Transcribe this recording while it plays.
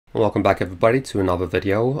Welcome back everybody to another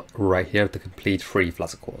video right here at the complete free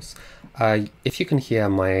Flutter course. If you can hear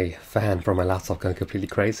my fan from my laptop going completely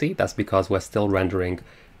crazy, that's because we're still rendering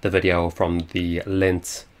the video from the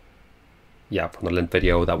lint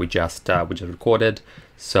video that we just recorded.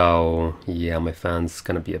 So yeah, my fan's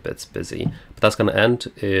gonna be a bit busy, but that's gonna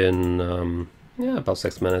end in about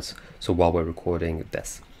 6 minutes. So while we're recording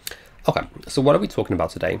this. Okay, so what are we talking about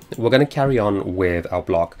today? We're going to carry on with our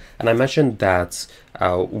BLoC, and I mentioned that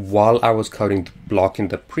while I was coding BLoC in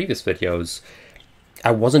the previous videos, I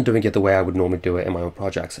wasn't doing it the way I would normally do it in my own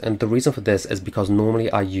projects. And the reason for this is because normally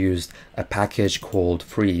I used a package called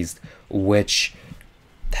Freezed, which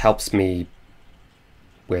helps me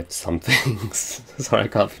with some things. Sorry, I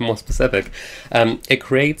can't be more specific. It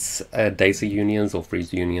creates data unions or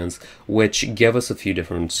freeze unions, which give us a few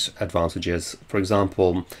different advantages. For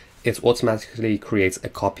example, it automatically creates a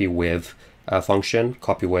copy with function.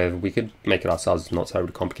 Copy with, we could make it ourselves, it's not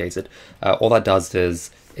terribly complicated. All that does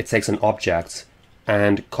is it takes an object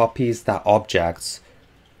and copies that object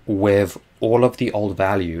with all of the old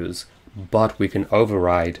values, but we can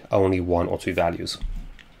override only 1 or 2 values.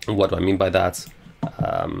 And what do I mean by that?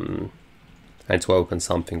 I need to open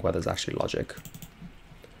something where there's actually logic.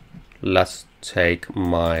 Let's take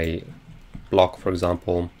my BLoC, for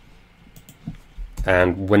example.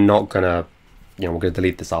 And we're not gonna, we're gonna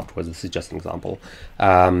delete this afterwards. This is just an example.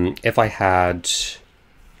 If I had,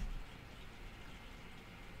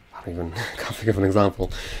 can't think of an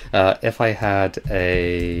example. If I had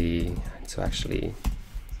I need to actually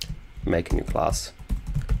make a new class,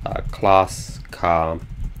 class car,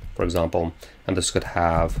 for example, and this could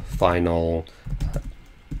have final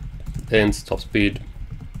int top speed,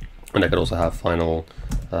 and I could also have final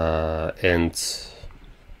int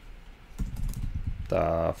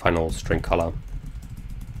the final string color.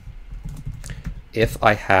 If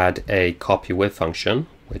I had a copy with function,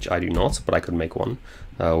 which I do not, but I could make one,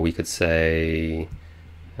 we could say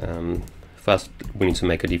first we need to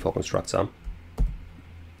make a default constructor.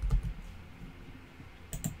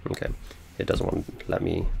 Okay, it doesn't want to let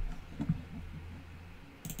me.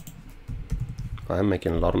 I'm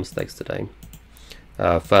making a lot of mistakes today.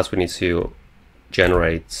 First we need to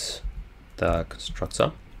generate the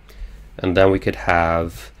constructor. And then we could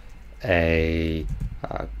have a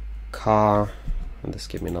car, and this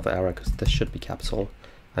gave me another error because this should be capital.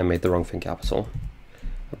 I made the wrong thing capital.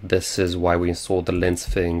 This is why we installed the lint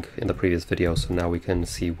thing in the previous video, so now we can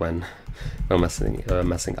see when we're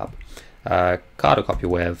messing up. Car to copy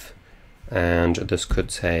with, and this could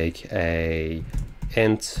take a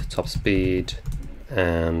int top speed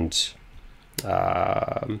and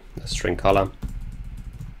a string color.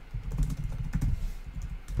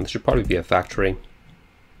 This should probably be a factory.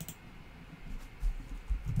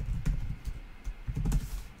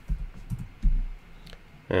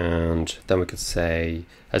 And then we could say,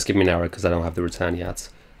 let's give me an error because I don't have the return yet.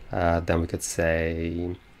 Then we could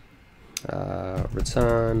say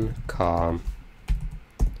return car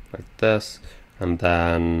like this, and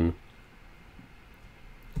then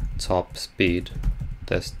top speed,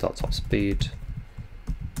 this dot top speed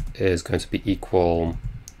is going to be equal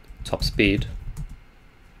top speed,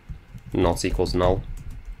 not equals null,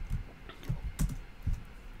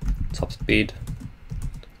 top speed,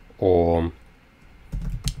 or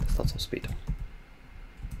that's not top speed.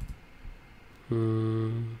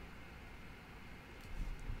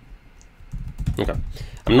 Okay,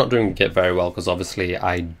 I'm not doing it very well because obviously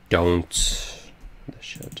I don't. This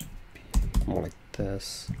should be more like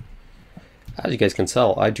this. As you guys can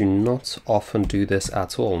tell, I do not often do this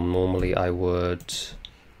at all. Normally I would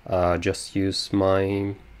just use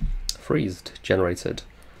my freezed generated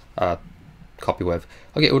copy with.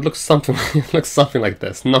 Okay, it would look something like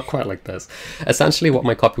this, not quite like this. Essentially what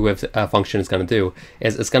my copy with function is going to do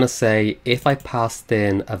is it's going to say, if I passed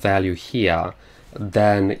in a value here,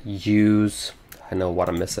 then use, I know what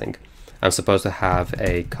I'm missing. I'm supposed to have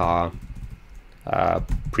a car,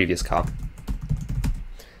 previous car.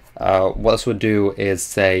 What this would do is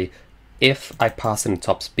say, if I pass in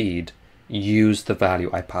top speed, use the value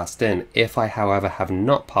I passed in. If I, however, have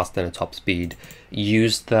not passed in a top speed,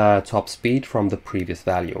 use the top speed from the previous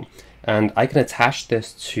value. And I can attach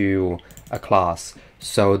this to a class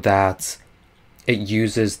so that it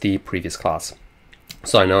uses the previous class.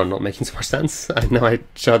 So I know I'm not making so much sense. I know I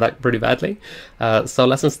showed that pretty badly. So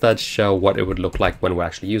let's instead show what it would look like when we're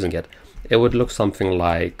actually using it. It would look something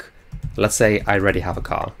like, let's say I already have a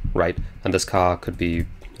car, right? And this car could be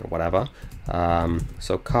whatever.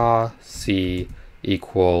 So car C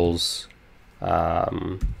equals,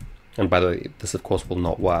 and by the way, this of course will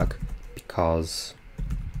not work because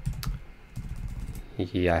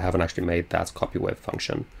I haven't actually made that copy with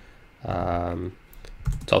function.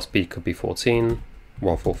 Top speed could be 14,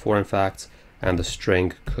 144 in fact, and the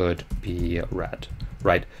string could be red,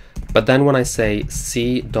 right? But then when I say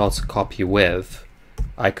c.copyWith,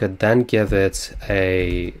 I could then give it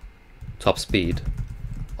a top speed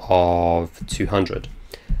of 200.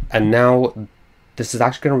 And now this is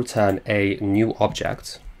actually going to return a new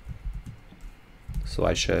object. So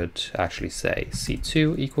I should actually say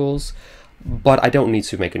c2 equals, but I don't need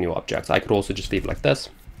to make a new object. I could also just leave it like this.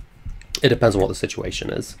 It depends on what the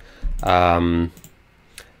situation is. So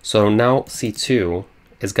now c2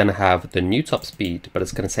 is going to have the new top speed, but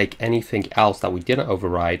it's going to take anything else that we didn't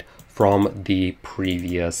override from the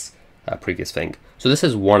previous thing. So this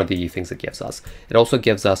is one of the things it gives us. It also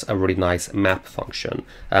gives us a really nice map function.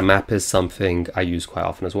 Map is something I use quite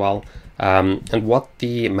often as well. And what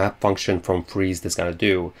the map function from freezed is going to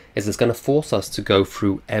do is it's going to force us to go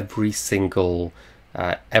through every single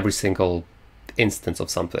instance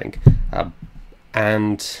of something.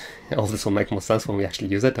 And all this will make more sense when we actually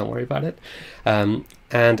use it, don't worry about it. And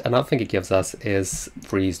another thing it gives us is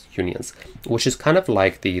freezed unions, which is kind of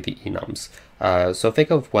like the enums. So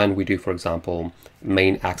think of when we do, for example,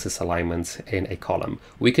 main axis alignment in a column.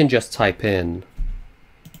 We can just type in,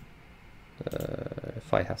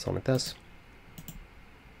 if I have something like this,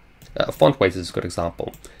 font weight is a good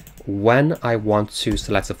example. When I want to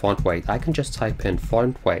select a font weight, I can just type in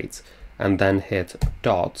font weight and then hit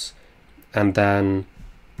dots. And then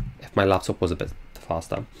if my laptop was a bit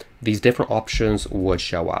faster, these different options would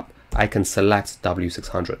show up. I can select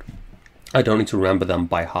W600. I don't need to remember them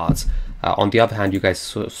by heart. On the other hand, you guys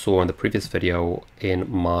saw in the previous video in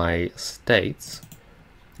my states,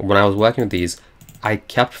 when I was working with these, I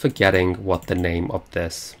kept forgetting what the name of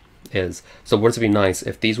this is. So would it be nice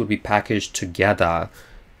if these would be packaged together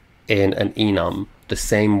in an enum the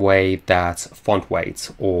same way that font weight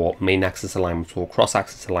or main axis alignment or cross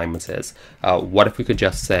axis alignment is? What if we could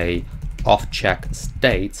just say offcheck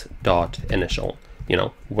state dot initial? You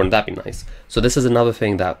know, wouldn't that be nice? So this is another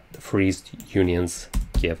thing that freezed unions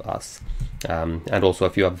give us, and also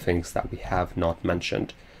a few other things that we have not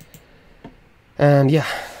mentioned. And yeah,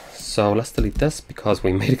 so let's delete this because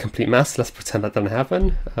we made a complete mess. Let's pretend that didn't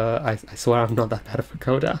happen. I swear I'm not that bad of a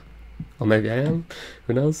coder, or maybe I am,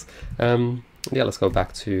 who knows. Yeah, let's go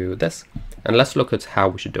back to this and let's look at how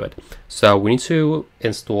we should do it. So we need to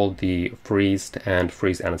install the freezed and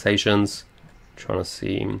freeze annotations. I'm trying to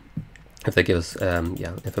see if they give us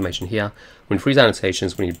yeah, information here. We need freeze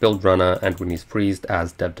annotations, we need build runner, and we need freezed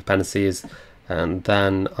as dev dependencies. And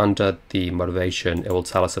then under the motivation, it will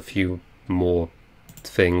tell us a few more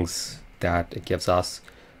things that it gives us.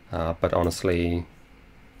 But honestly,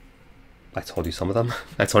 I told you some of them.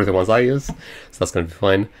 I told you the ones I use, so that's going to be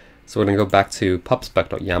fine. So we're going to go back to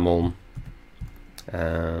pubspec.yaml,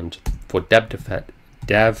 and for dev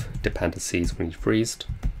dependencies we need freezed,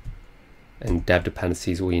 and dev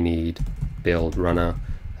dependencies we need build runner.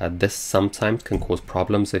 This sometimes can cause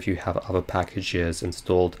problems if you have other packages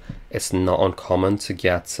installed. It's not uncommon to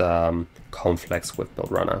get conflicts with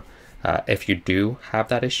build runner. If you do have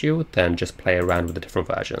that issue, then just play around with the different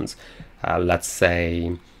versions. Let's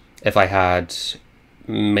say if I had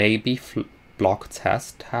maybe BLoC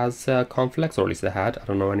test has conflicts, or at least it had, I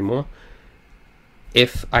don't know anymore.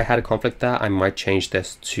 If I had a conflict there, I might change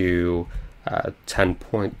this to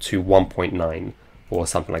 1.9 or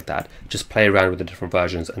something like that. Just play around with the different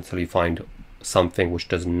versions until you find something which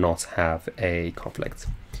does not have a conflict.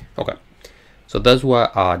 Okay, so those were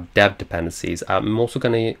our dev dependencies. I'm also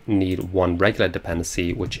going to need one regular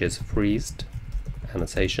dependency, which is freezed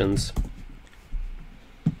annotations.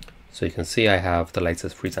 So you can see I have the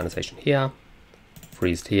latest freeze annotation here,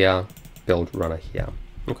 freezed here, build runner here.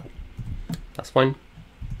 Okay, that's fine.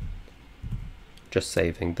 Just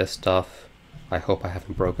saving this stuff. I hope I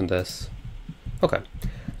haven't broken this. Okay,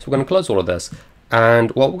 so we're going to close all of this. And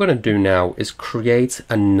what we're going to do now is create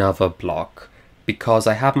another block, because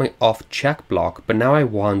I have my off check block, but now I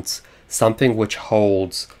want something which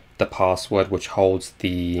holds the password, which holds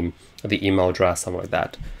the email address, something like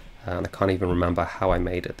that. And I can't even remember how I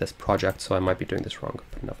made it, this project, so I might be doing this wrong,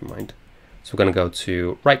 but never mind. So we're going to go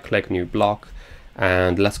to right click, new block,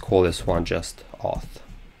 and let's call this one just auth.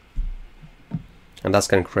 And that's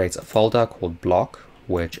going to create a folder called BLoC,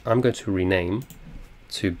 which I'm going to rename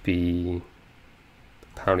to be,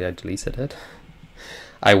 apparently I deleted it.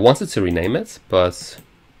 I wanted to rename it, but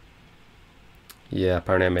yeah,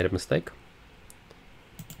 apparently I made a mistake.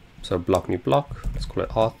 So BLoC, new block, let's call it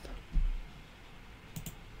auth.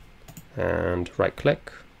 And right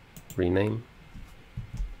click, rename,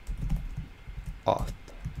 auth.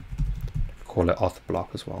 Call it auth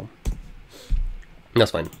block as well.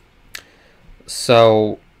 That's fine.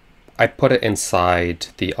 So I put it inside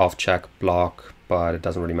the off check block, but it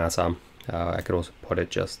doesn't really matter. I could also put it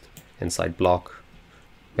just inside BLoC.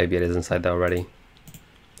 Maybe it is inside there already.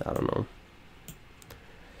 I don't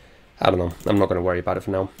know. I'm not going to worry about it for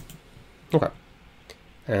now. Okay.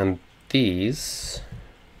 And this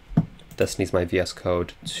needs my VS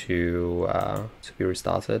Code to be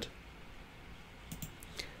restarted.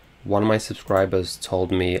 One of my subscribers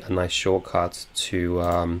told me a nice shortcut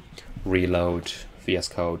to reload VS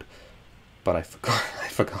Code, but I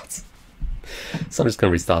forgot. So I'm just going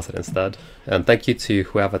to restart it instead. And thank you to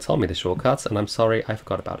whoever told me the shortcuts, and I'm sorry I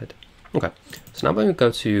forgot about it. Okay, so now when we go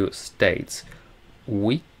to states,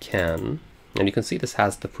 we can, and you can see this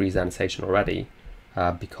has the freeze annotation already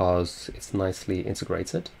because it's nicely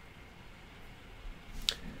integrated.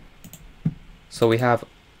 So we have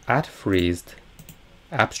 @freezed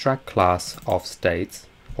abstract class of state,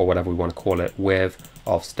 or whatever we want to call it, with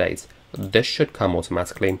of state. This should come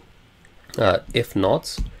automatically. If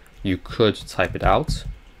not, you could type it out.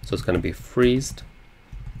 So it's going to be freezed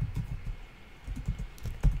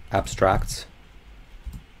abstract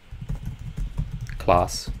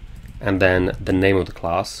class, and then the name of the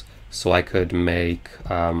class. So I could make,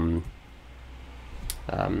 I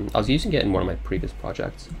was using it in one of my previous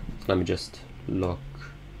projects. So let me just look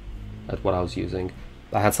at what I was using.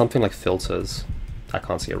 I had something like filters. I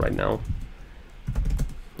can't see it right now.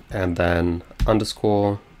 And then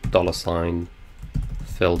underscore $,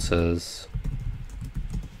 filters.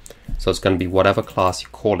 So it's going to be whatever class you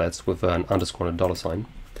call it with an underscore and a $.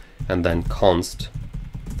 And then const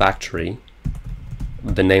factory,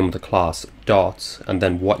 the name of the class, dot, and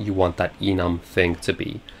then what you want that enum thing to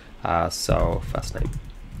be. So first name.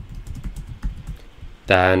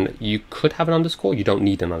 Then you could have an underscore. You don't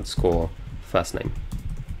need an underscore first name.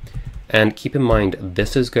 And keep in mind,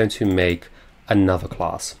 this is going to make another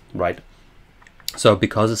class, right? So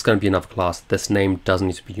because it's going to be another class, this name doesn't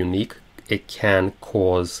need to be unique. It can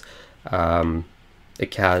cause conflicts.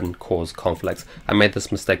 I made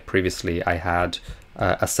this mistake previously. I had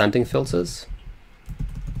ascending filters,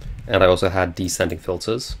 and I also had descending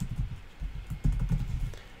filters.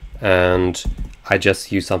 And I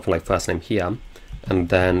just used something like first name here. And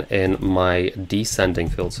then in my descending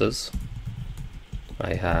filters,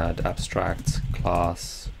 I had abstract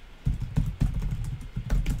class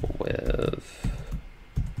with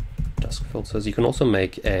desk filters. You can also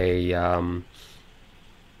make a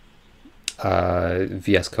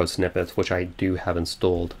VS Code snippet, which I do have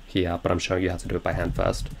installed here, but I'm showing you how to do it by hand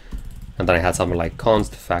first. And then I had something like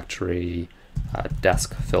const factory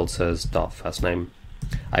desk filters dot first name.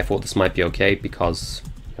 I thought this might be okay because,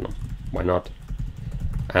 you know, why not?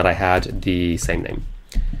 And I had the same name.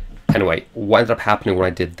 Anyway, what ended up happening when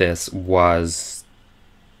I did this was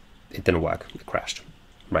it didn't work. It crashed,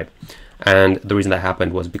 right? And the reason that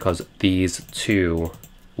happened was because these two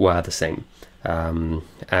were the same.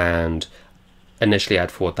 And initially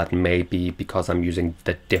I'd thought that maybe because I'm using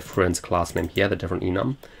the different class name here, the different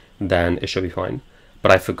enum, then it should be fine.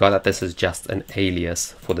 But I forgot that this is just an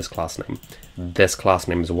alias for this class name. This class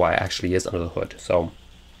name is what actually is under the hood. So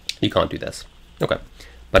you can't do this. Okay.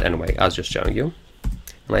 But anyway, I was just showing you.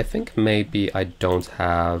 And I think maybe I don't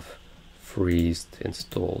have freezed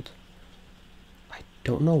installed. I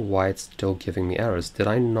don't know why it's still giving me errors. Did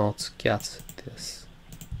I not get this?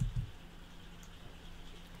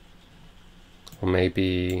 Or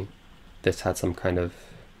maybe this had some kind of,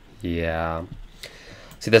 yeah.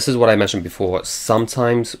 See, this is what I mentioned before.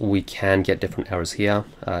 Sometimes we can get different errors here.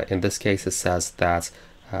 In this case, it says that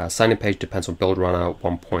sign-in page depends on build runner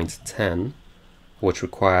 1.10, which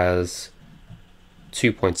requires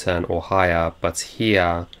 2.10 or higher, but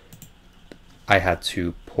here I had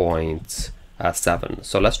 2.7.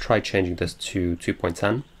 So let's try changing this to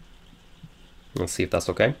 2.10. Let's see if that's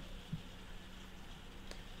okay.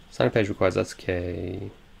 Sign-in page requires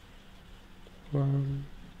SK1.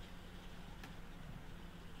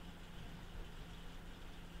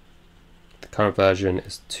 The current version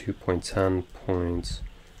is 2.10.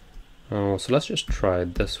 Oh, so let's just try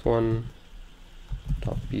this one.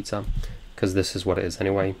 .beta, because this is what it is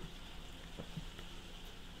anyway.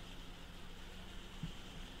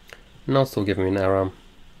 Now it's still giving me an error.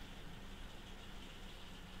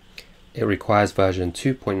 It requires version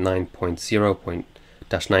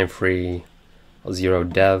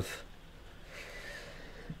 2.9.0.93 dev.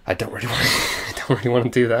 I don't really want to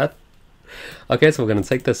do that. Okay, so we're going to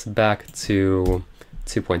take this back to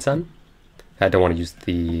 2.10. I don't want to use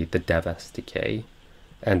the dev SDK.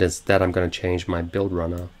 And instead I'm going to change my build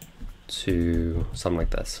runner to something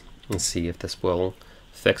like this and see if this will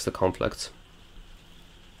fix the conflict.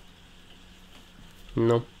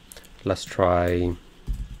 No. Let's try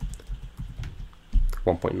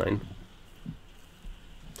 1.9.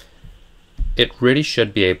 It really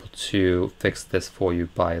should be able to fix this for you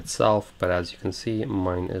by itself, but as you can see,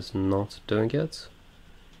 mine is not doing it.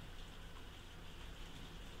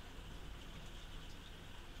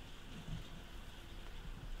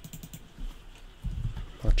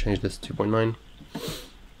 I'll change this to 2.9.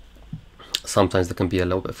 Sometimes that can be a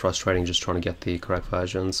little bit frustrating just trying to get the correct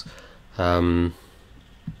versions. You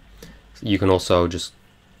can also just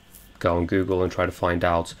go on Google and try to find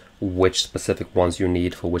out which specific ones you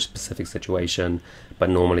need for which specific situation, but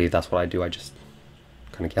normally that's what I do, I just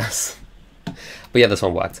kind of guess. But yeah, this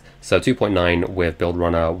one worked. So 2.9 with build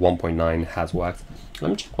runner, 1.9 has worked.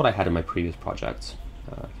 Let me check what I had in my previous project.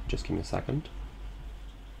 Just give me a second.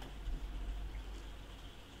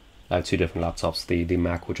 I have two different laptops, the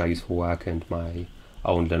Mac, which I use for work, and my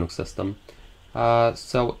own Linux system.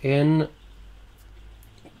 So in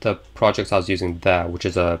the projects I was using there, which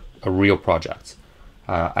is a real project,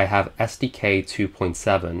 I have SDK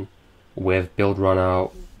 2.7 with build runner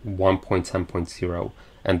 1.10.0,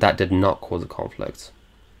 and that did not cause a conflict.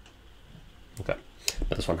 Okay,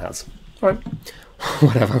 but this one has. All right,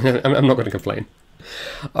 whatever, I'm not going to complain.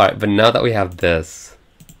 All right, but now that we have this,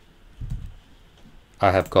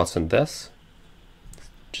 I have gotten this.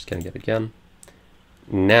 Just gonna get it again.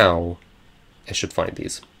 Now it should find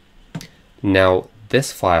these. Now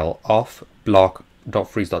this file of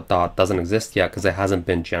BLoC.freeze.dart doesn't exist yet because it hasn't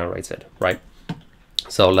been generated, right?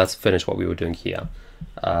 So let's finish what we were doing here.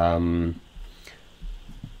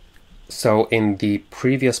 So in the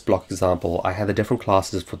previous BLoC example, I had the different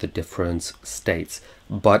classes for the different states,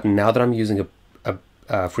 but now that I'm using a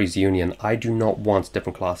freeze union, I do not want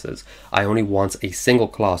different classes. I only want a single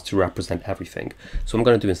class to represent everything. So what I'm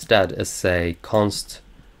going to do instead is say const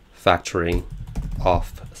factory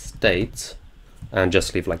of state and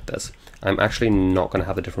just leave like this. I'm actually not going to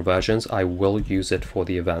have the different versions. I will use it for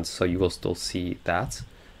the events, so you will still see that.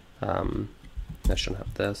 I shouldn't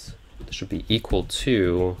have this. This should be equal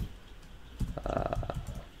to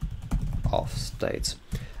of state.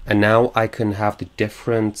 And now I can have the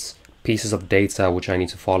different pieces of data which I need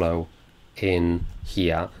to follow in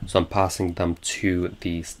here. So I'm passing them to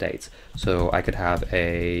the state. So I could have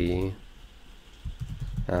a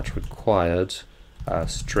at required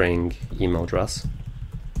string email address,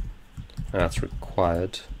 at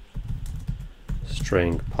required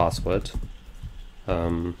string password,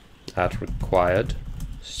 at required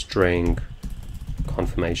string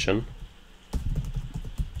confirmation,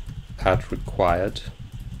 at required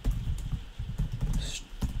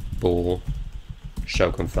bool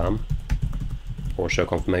show confirm or show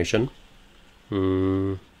confirmation.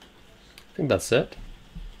 I think that's it.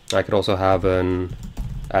 I could also have an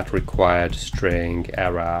at required string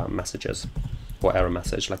error messages or error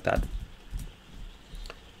message like that.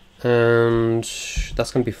 And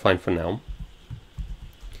that's going to be fine for now.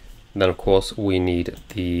 And then of course we need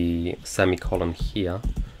the semicolon here.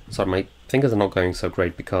 Sorry, my fingers are not going so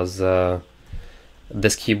great because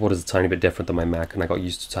this keyboard is a tiny bit different than my Mac, and I got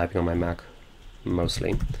used to typing on my Mac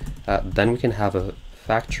mostly. Then we can have a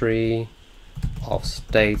factory of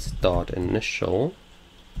state.initial,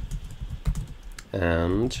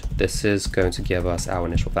 and this is going to give us our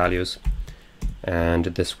initial values. And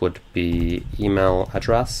this would be email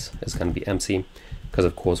address is going to be empty because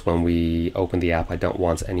of course when we open the app I don't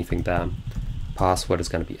want anything there. Password is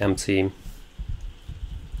going to be empty.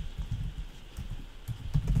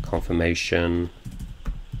 Confirmation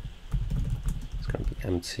is going to be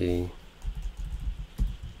empty.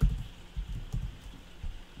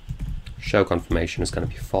 Show confirmation is going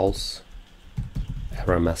to be false.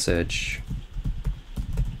 Error message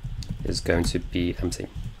is going to be empty.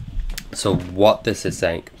 So what this is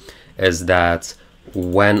saying is that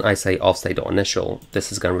when I say offState.initial,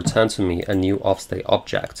 this is going to return to me a new offState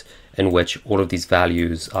object in which all of these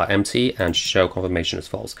values are empty and show confirmation is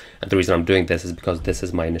false. And the reason I'm doing this is because this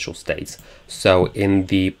is my initial state. So in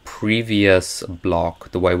the previous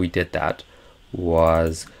BLoC, the way we did that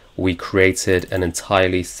was we created an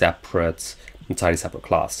entirely separate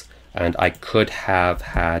class. And I could have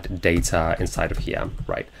had data inside of here,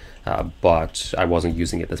 right? But I wasn't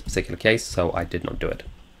using it in this particular case, so I did not do it.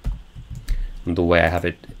 And the way I have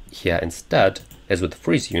it here instead is with the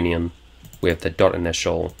freeze union with the dot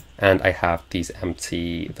initial, and I have these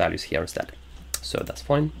empty values here instead. So that's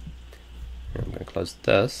fine. I'm going to close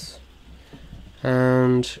this.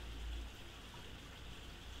 And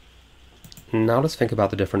now let's think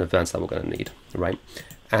about the different events that we're going to need, right?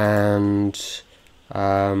 And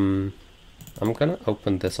I'm going to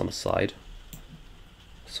open this on the side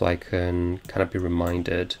so I can kind of be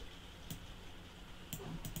reminded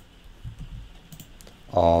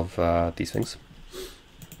of these things.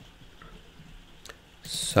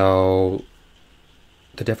 So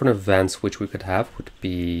the different events which we could have would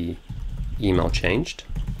be email changed,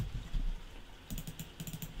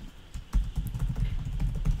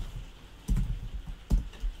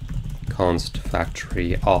 const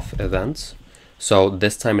factory of events. So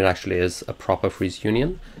this time it actually is a proper freeze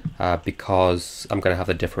union because I'm going to have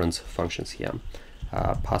the different functions here.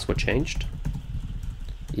 Password changed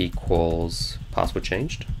equals password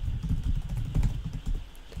changed,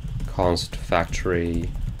 const factory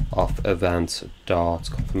of event dot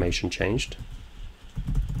confirmation changed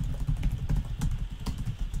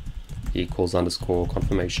equals underscore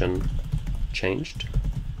confirmation changed,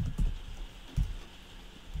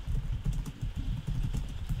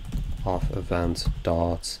 of event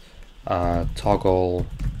dot toggle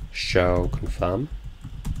show confirm.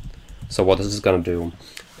 So what this is going to do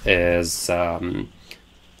is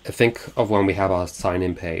think of when we have our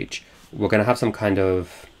sign-in page, we're going to have some kind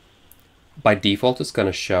of, by default it's going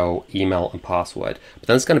to show email and password, but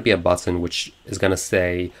then it's going to be a button which is going to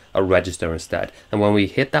say a register instead, and when we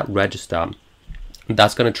hit that register,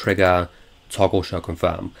 that's going to trigger toggle show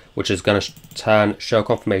confirm, which is going to turn show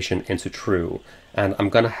confirmation into true, and I'm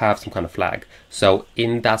going to have some kind of flag. So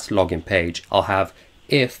in that login page, I'll have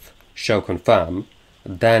if show confirm,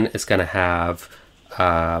 then it's going to have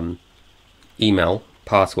email,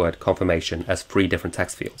 password, confirmation as 3 different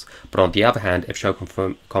text fields. But on the other hand, if show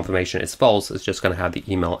confirmation is false, it's just going to have the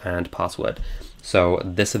email and password. So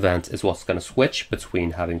this event is what's going to switch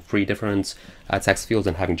between having 3 different text fields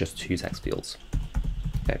and having just 2 text fields.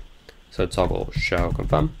 Okay, so toggle show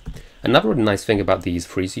confirm. Another really nice thing about these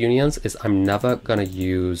freeze unions is I'm never going to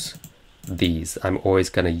use these. I'm always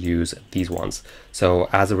going to use these ones. So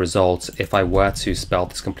as a result, if I were to spell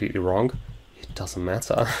this completely wrong, it doesn't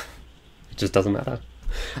matter. It just doesn't matter.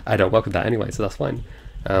 I don't work with that anyway, so that's fine.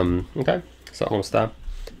 Okay, so almost there.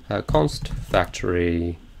 Const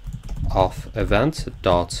factory of event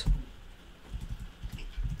dot.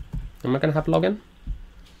 Am I going to have login?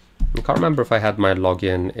 I can't remember if I had my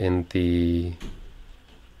login in the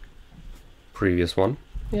previous one.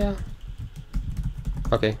 Yeah.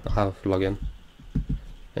 Okay, I'll have login.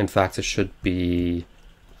 In fact, it should be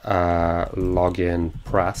login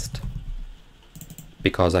pressed,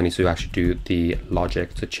 because I need to actually do the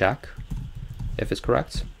logic to check if it's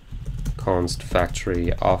correct. Const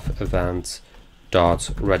factory of event dot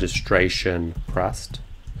registration pressed,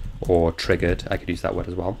 or triggered. I could use that word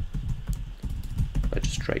as well.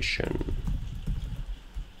 Registration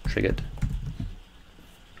triggered.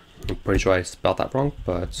 I'm pretty sure I spelled that wrong,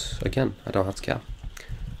 but again, I don't have to care.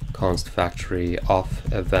 Const factory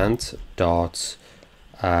of event dot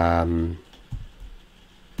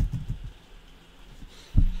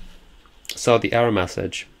so the error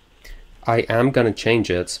message, I am going to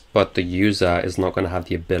change it, but the user is not going to have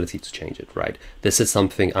the ability to change it, right? This is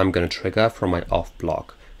something I'm going to trigger from my off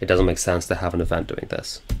block. It doesn't make sense to have an event doing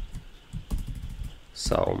this.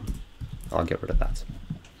 So I'll get rid of that.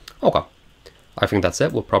 Okay, I think that's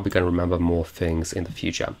it. We're probably going to remember more things in the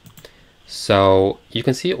future. So you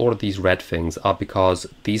can see all of these red things are because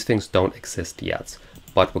these things don't exist yet,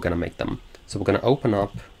 but we're going to make them. So we're going to open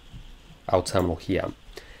up our terminal here.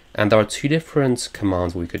 And there are 2 different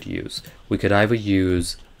commands we could use. We could either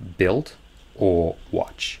use build or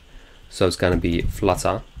watch. So it's going to be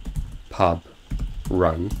flutter pub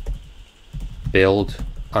run build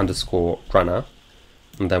underscore runner,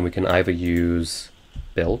 and then we can either use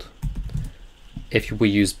build. If we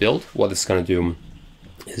use build, what this is going to do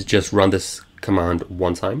is just run this command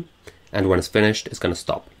one time, and when it's finished, it's going to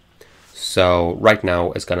stop. So right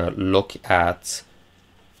now it's going to look at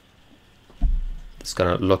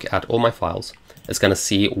all my files. It's going to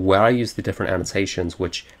see where I use the different annotations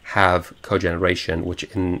which have code generation, which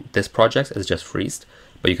in this project is just freezed,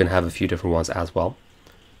 but you can have a few different ones as well.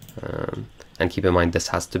 And keep in mind, this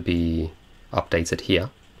has to be updated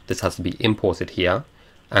here. This has to be imported here.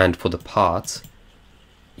 And for the parts,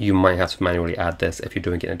 you might have to manually add this if you're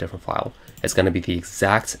doing it in a different file. It's going to be the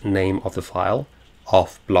exact name of the file,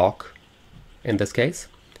 of BLoC in this case,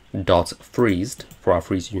 dot freezed for our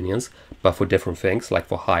freeze unions, but for different things, like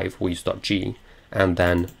for Hive, we use .g, and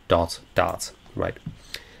then .dart, right?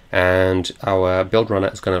 And our build runner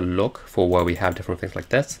is going to look for where we have different things like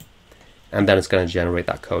this, and then it's going to generate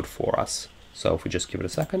that code for us. So if we just give it a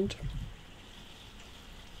second,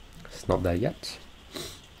 it's not there yet.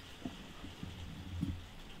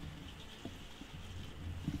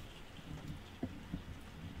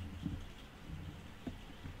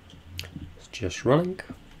 It's just running.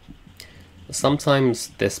 Sometimes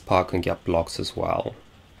this part can get blocks as well.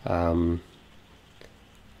 I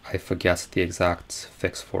I forget the exact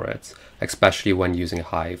fix for it, especially when using a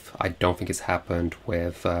Hive. I don't think it's happened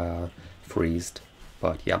with Freezed,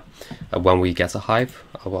 but yeah, when we get a Hive,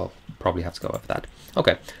 I will probably have to go over that.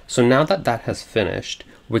 Okay, so now that that has finished,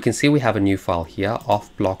 we can see we have a new file here,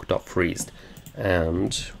 off-block.freezed,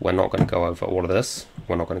 and we're not going to go over all of this.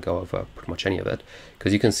 We're not going to go over pretty much any of it,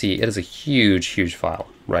 because you can see it is a huge file,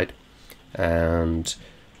 right? And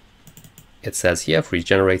it says here, freeze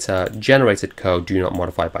generator, generated code, do not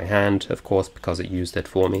modify by hand, of course, because it used it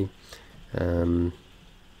for me.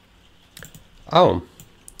 Oh,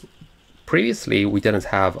 previously we didn't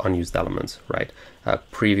have unused elements, right?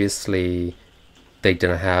 Previously they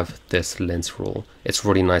didn't have this lint rule. It's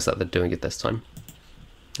really nice that they're doing it this time.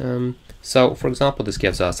 So for example, this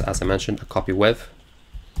gives us, as I mentioned, a copy with,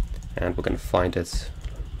 and we're going to find it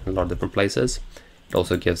in a lot of different places. It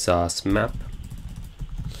also gives us map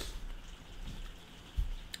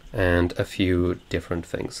and a few different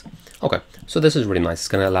things. Okay, so this is really nice. It's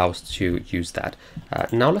going to allow us to use that.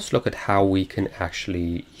 Now let's look at how we can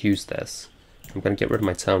actually use this. I'm going to get rid of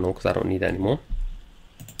my terminal because I don't need it anymore.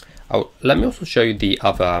 Oh, let me also show you the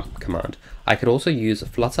other command. I could also use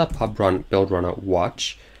flutter pub run build runner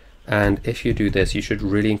watch, and if you do this, you should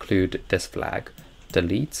really include this flag,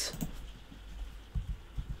 delete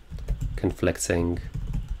conflicting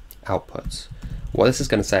outputs. What this is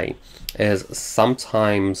going to say is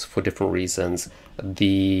sometimes for different reasons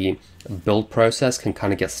the build process can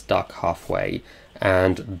kind of get stuck halfway,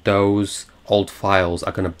 and those old files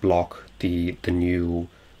are going to block the new,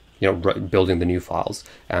 you know, building the new files,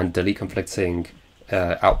 and delete conflicting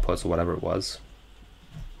outputs or whatever it was.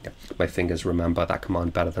 Yeah, my fingers remember that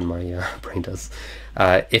command better than my brain does.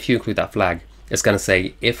 If you include that flag, it's going to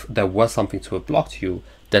say if there was something to have blocked you,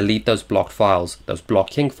 delete those blocked files, those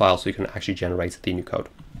blocking files, so you can actually generate the new code.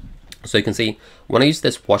 So you can see when I use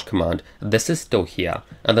this watch command, this is still here.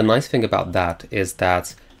 And the nice thing about that is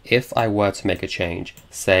that if I were to make a change,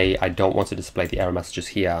 say I don't want to display the error messages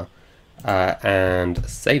here, and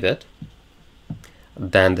save it,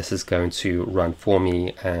 then this is going to run for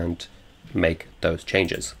me and make those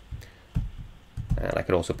changes. And I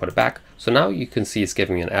could also put it back. So now you can see it's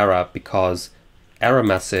giving me an error because error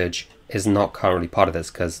message is not currently part of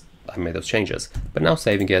this because I made those changes. But now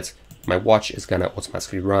saving it, my watch is going to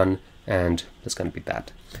automatically run, and it's going to be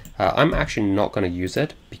that. I'm actually not going to use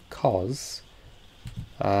it because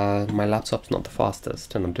my laptop's not the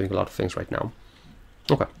fastest and I'm doing a lot of things right now.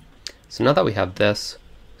 Okay, so now that we have this,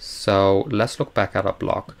 so let's look back at our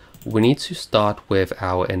block. We need to start with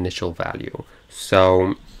our initial value.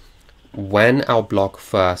 So when our block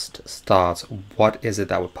first starts, what is it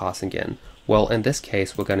that we're passing in? Well, in this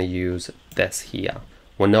case, we're going to use this here.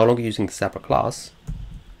 We're no longer using the separate class.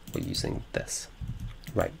 We're using this,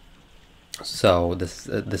 right? So this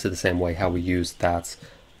is the same way how we use that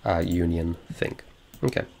union thing.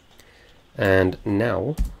 Okay, and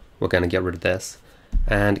now we're going to get rid of this,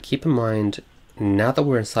 and keep in mind, now that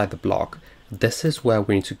we're inside the block, this is where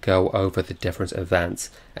we need to go over the different events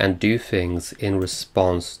and do things in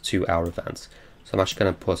response to our events. So I'm actually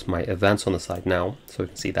going to put my events on the side now so we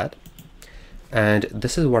can see that. And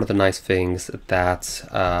this is one of the nice things that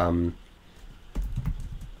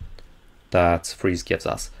that freeze gives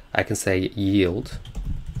us. I can say yield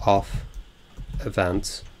of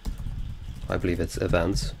events, I believe it's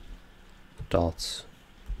events dot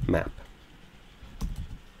map,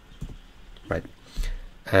 right?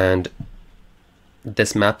 And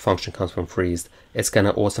this map function comes from freeze. It's going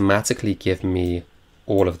to automatically give me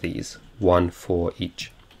all of these, one for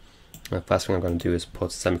each. The first thing I'm going to do is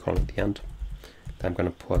put semicolon at the end. Then I'm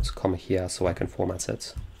going to put comma here so I can format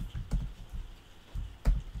it.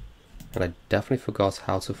 And I definitely forgot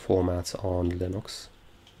how to format on Linux.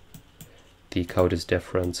 The code is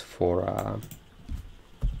different for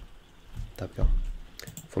there we go,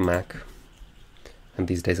 for Mac. And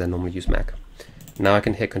these days I normally use Mac. Now I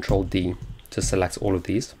can hit Control D to select all of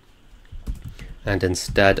these. And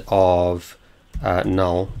instead of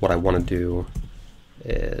null, what I want to do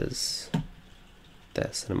is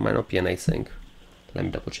this. And it might not be an async. Let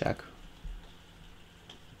me double check.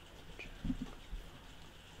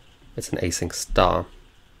 It's an async star.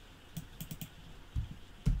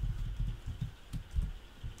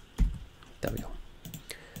 There we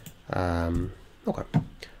go. Okay.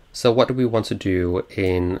 So what do we want to do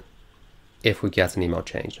if we get an email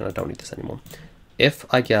changed? And I don't need this anymore. If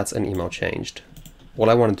I get an email changed, all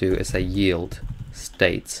I want to do is say yield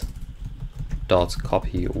state dot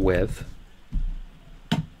copy with.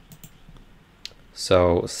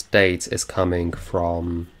 So state is coming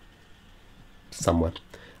from somewhere.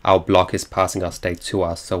 Our block is passing our state to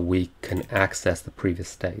us so we can access the previous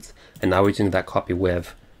state. And now we're doing that copy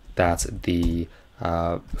with that the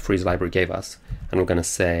freeze library gave us, and we're going to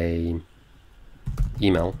say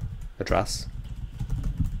email address,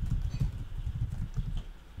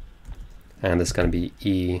 and it's going to be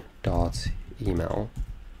e.email.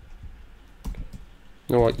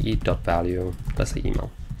 You know what, e.value, let's say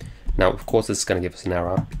email. Now, of course, this is going to give us an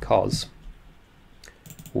error because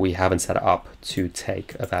we haven't set it up to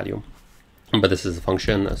take a value. But this is a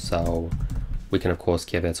function, so we can, of course,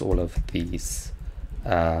 give it all of these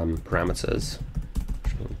parameters.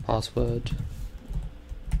 Password.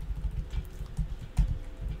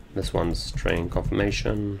 This one's string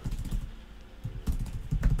confirmation.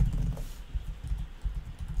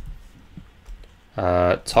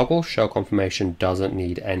 Toggle show confirmation doesn't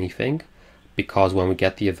need anything, because when we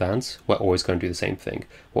get the event, we're always going to do the same thing.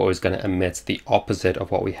 We're always going to emit the opposite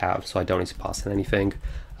of what we have, so I don't need to pass in anything.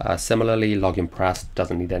 Similarly, login pressed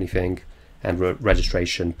doesn't need anything, and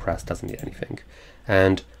registration pressed doesn't need anything.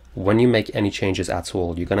 And when you make any changes at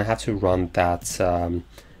all, you're going to have to run that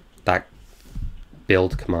that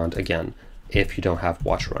build command again if you don't have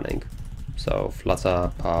watch running. So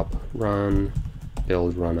flutter pub run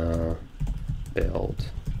build runner build,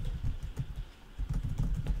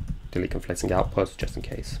 delete conflicting outputs just in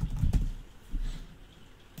case.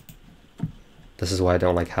 This is why I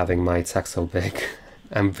don't like having my text so big.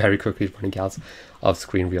 I'm very quickly running out of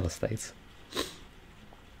screen real estate.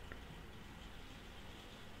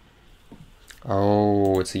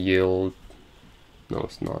 Oh, it's a yield. No,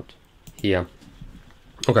 it's not. Here.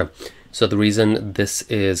 Okay, so the reason this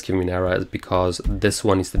is giving me an error is because this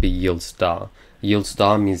one needs to be yield star. Yield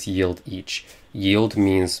star means yield each. Yield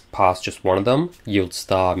means pass just one of them. Yield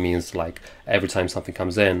star means like every time something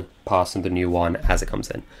comes in, pass in the new one as it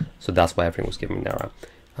comes in. So that's why everything was giving me an error.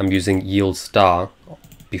 I'm using yield star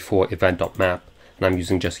before event.map, and I'm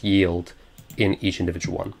using just yield in each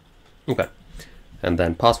individual one. Okay. And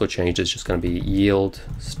then password change is just going to be yield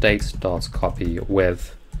state.copy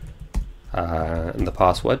with, and the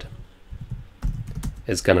password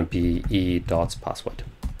is going to be e.password.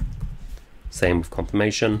 Same with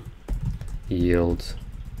confirmation, yield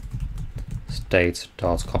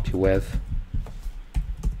state.copy with,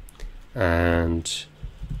 and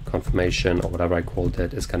confirmation, or whatever I called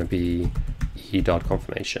it, is going to be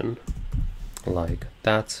e.confirmation, like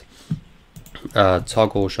that.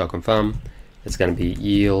 Toggle show confirm, it's going to be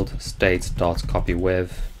yield state.copy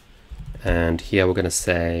with, and here we're going to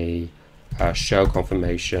say show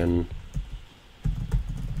confirmation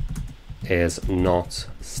is not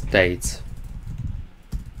state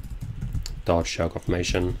dot show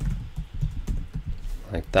confirmation,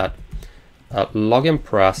 like that. Login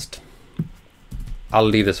pressed, I'll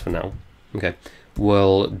leave this for now. Okay,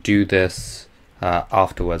 we'll do this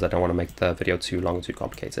afterwards. I don't want to make the video too long or too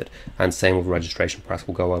complicated. And same with registration press.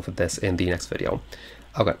 We'll go over this in the next video.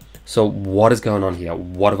 Okay, so what is going on here?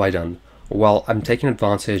 What have I done? Well, I'm taking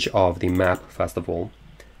advantage of the map, first of all,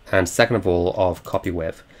 and second of all, of copy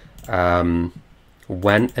with. When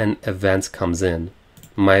an event comes in,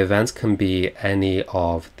 my events can be any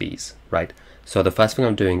of these, right? So the first thing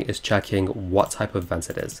I'm doing is checking what type of event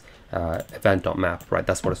it is. Event.map, right?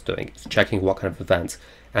 That's what it's doing. It's checking what kind of event.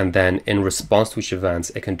 And then in response to each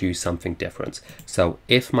event, it can do something different. So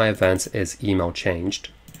if my event is email changed,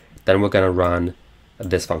 then we're going to run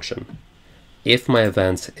this function. If my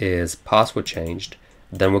event is password changed,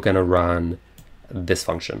 then we're going to run this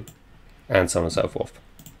function, and so on and so forth.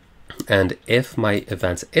 And if my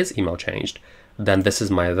event is email changed, then this is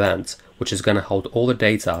my event, which is going to hold all the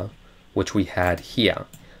data which we had here.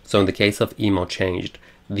 So in the case of email changed,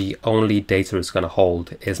 the only data it's going to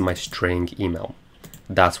hold is my string email.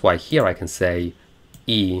 That's why here I can say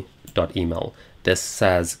e.email. This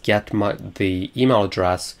says get the email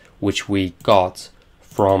address which we got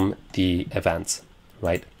from the event,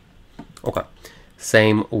 right? Okay.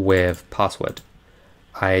 Same with password.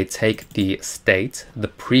 I take the state, the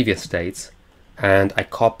previous state, and I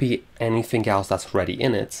copy anything else that's already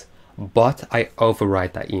in it, but I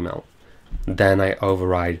override that email. Then I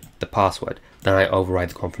override the password. Then I override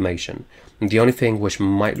the confirmation. And the only thing which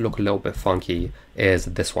might look a little bit funky is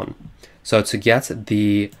this one. So to get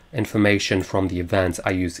the information from the event,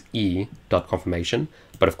 I use e.confirmation,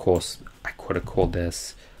 but of course I could have called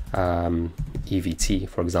this EVT,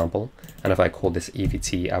 for example. And if I call this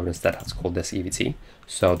EVT, I would instead have to call this EVT.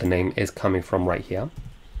 So the name is coming from right here.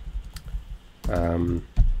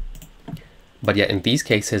 But yeah, in these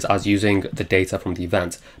cases, I was using the data from the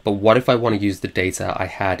event. But what if I want to use the data I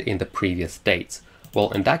had in the previous state?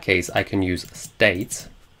 Well, in that case, I can use state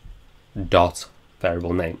dot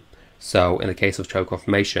variable name. So in the case of show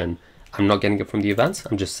confirmation, I'm not getting it from the event.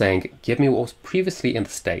 I'm just saying, give me what was previously in the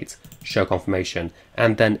state, show confirmation,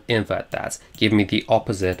 and then invert that. Give me the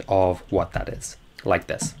opposite of what that is, like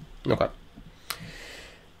this. Okay.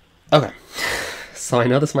 Okay. So I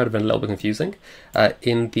know this might have been a little bit confusing.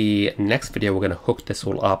 In the next video, we're going to hook this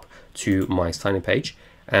all up to my sign-in page,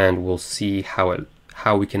 and we'll see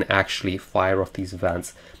how we can actually fire off these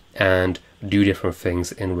events and do different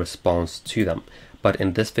things in response to them. But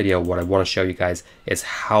in this video, what I want to show you guys is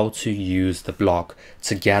how to use the BLoC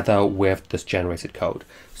together with this generated code.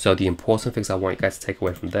 So the important things I want you guys to take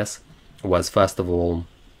away from this was, first of all,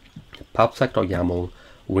 pubspec.yaml,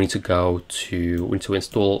 we need to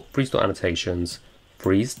install freeze annotations,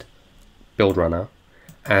 freezed, build runner,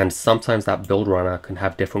 and sometimes that build runner can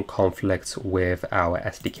have different conflicts with our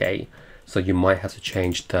SDK. So you might have to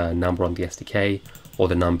change the number on the SDK or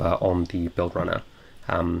the number on the build runner.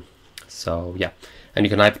 So yeah, and you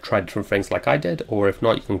can either try different things like I did, or if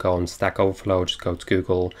not, you can go on Stack Overflow, just go to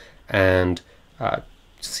Google and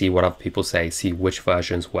see what other people say, see which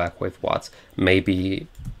versions work with what. Maybe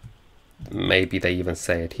they even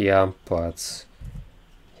say it here, but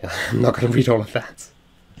yeah, I'm not going to read all of that.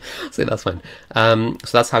 So that's fine.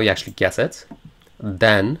 So that's how you actually get it.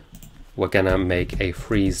 Then we're going to make a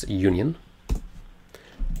freeze union,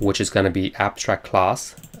 which is going to be abstract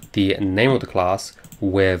class, the name of the class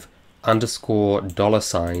with underscore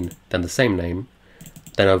 $, then the same name.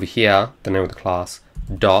 Then over here, the name of the class,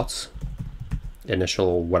 dot,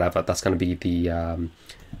 initial whatever, that's going to be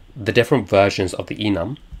the different versions of the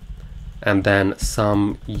enum. And then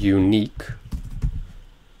some unique,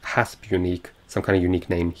 has to be unique, some kind of unique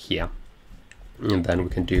name here. And then we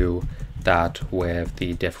can do that with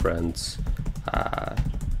the different,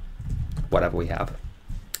 whatever we have.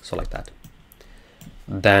 So like that.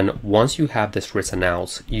 Then once you have this written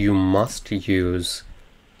out, you must use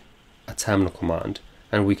a terminal command.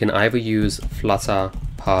 And we can either use Flutter,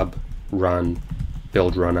 pub, run,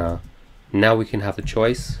 build runner. Now we can have the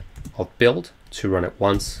choice of build to run it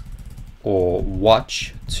once, or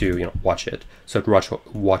watch to watch it. So to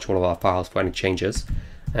watch all of our files for any changes.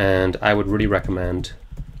 And I would really recommend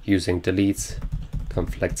using delete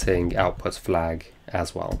conflicting outputs flag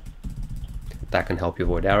as well. That can help you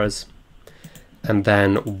avoid errors. And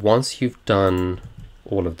then once you've done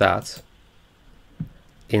all of that,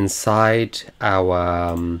 inside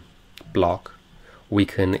our BLoC, we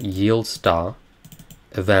can yield star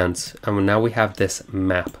event, and now we have this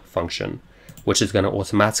map function, which is going to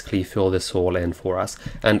automatically fill this all in for us.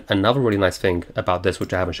 And another really nice thing about this,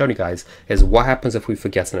 which I haven't shown you guys, is what happens if we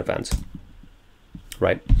forget an event,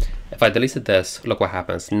 right? If I deleted this, look what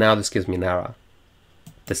happens. Now this gives me an error.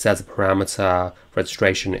 This says a parameter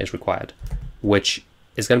registration is required, which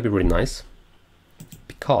is going to be really nice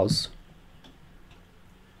because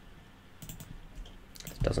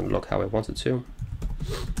it doesn't look how I want it to.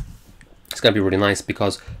 It's going to be really nice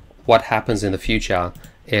because what happens in the future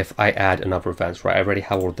if I add another event, right? I already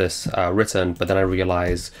have all this written, but then I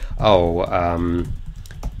realize, oh,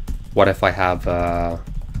 what if I have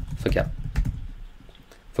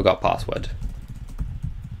forgot password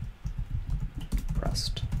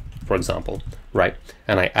pressed, for example, right?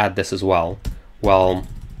 And I add this as well. Well,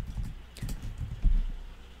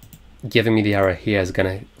 giving me the error here is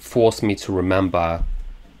going to force me to remember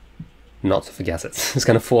not to forget it. It's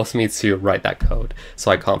going to force me to write that code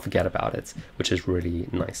so I can't forget about it, which is really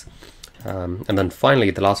nice. And then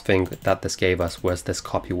finally, the last thing that this gave us was this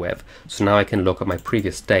copy with. So now I can look at my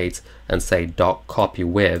previous state and say .copy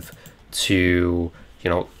with to,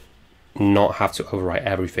 not have to overwrite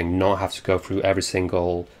everything, not have to go through every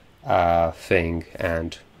single thing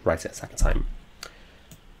and write it a second time.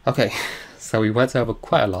 Okay, so we went over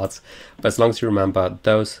quite a lot, but as long as you remember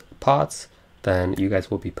those parts, then you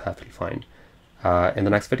guys will be perfectly fine. In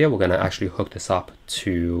the next video, we're going to actually hook this up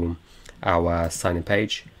to our sign-in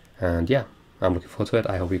page. And yeah, I'm looking forward to it.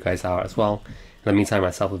 I hope you guys are as well. In the meantime,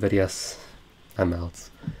 myself with videos, I'm out.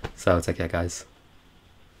 So take care, guys.